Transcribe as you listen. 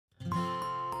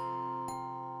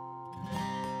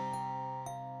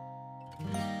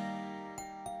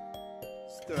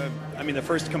The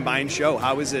first combined show.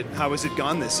 How is it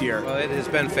gone this year? Well, it has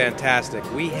been fantastic.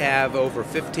 We have over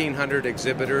 1,500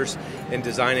 exhibitors in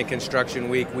Design and Construction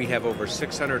Week. We have over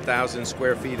 600,000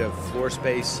 square feet of floor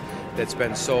space that's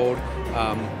been sold.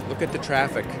 Look at the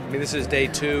traffic. This is day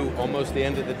 2, almost the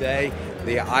end of the day.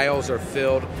 The aisles are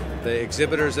filled. The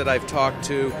exhibitors that I've talked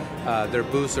to, their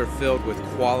booths are filled with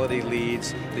quality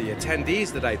leads. The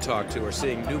attendees that I talk to are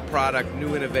seeing new product,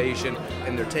 new innovation,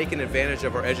 and they're taking advantage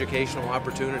of our educational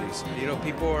opportunities.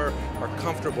 People are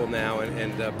comfortable now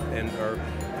and are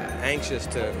anxious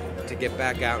to get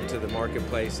back out into the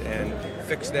marketplace and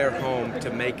fix their home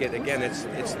to make it, again,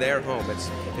 it's their home.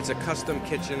 It's a custom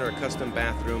kitchen or a custom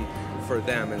bathroom for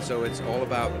them, and so it's all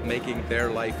about making their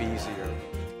life easier.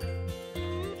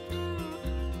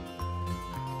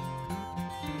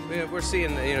 We're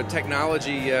seeing,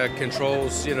 technology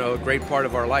controls, a great part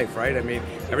of our life, right?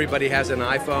 Everybody has an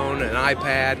iPhone, an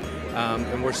iPad,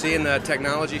 and we're seeing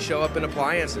technology show up in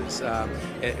appliances,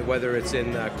 whether it's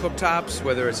in cooktops,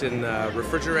 whether it's in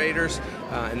refrigerators,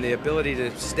 and the ability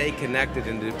to stay connected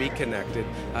and to be connected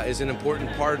is an important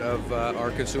part of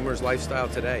our consumers' lifestyle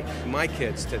today. My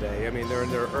kids today, they're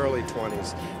in their early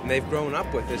 20s, and they've grown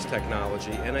up with this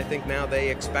technology, and I think now they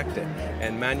expect it,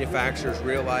 and manufacturers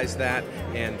realize that,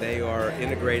 and they are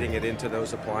integrating it into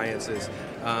those appliances.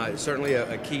 Certainly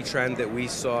a key trend that we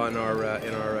saw in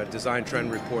our design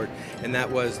trend report, and that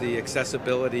was the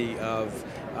accessibility of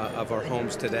our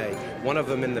homes today. One of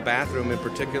them in the bathroom in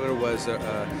particular was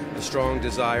a strong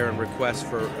desire and request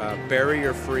for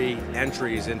barrier-free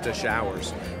entries into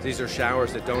showers. These are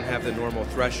showers that don't have the normal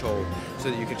threshold, so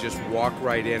that you can just walk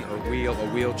right in or wheel a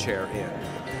wheelchair in.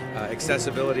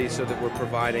 Accessibility, so that we're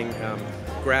providing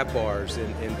grab bars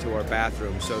into our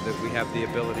bathroom, so that we have the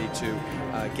ability to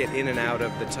get in and out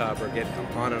of the tub or get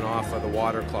on and off of the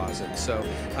water closet. So,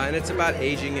 and it's about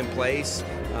aging in place.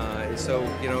 So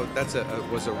that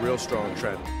was a real strong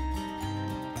trend.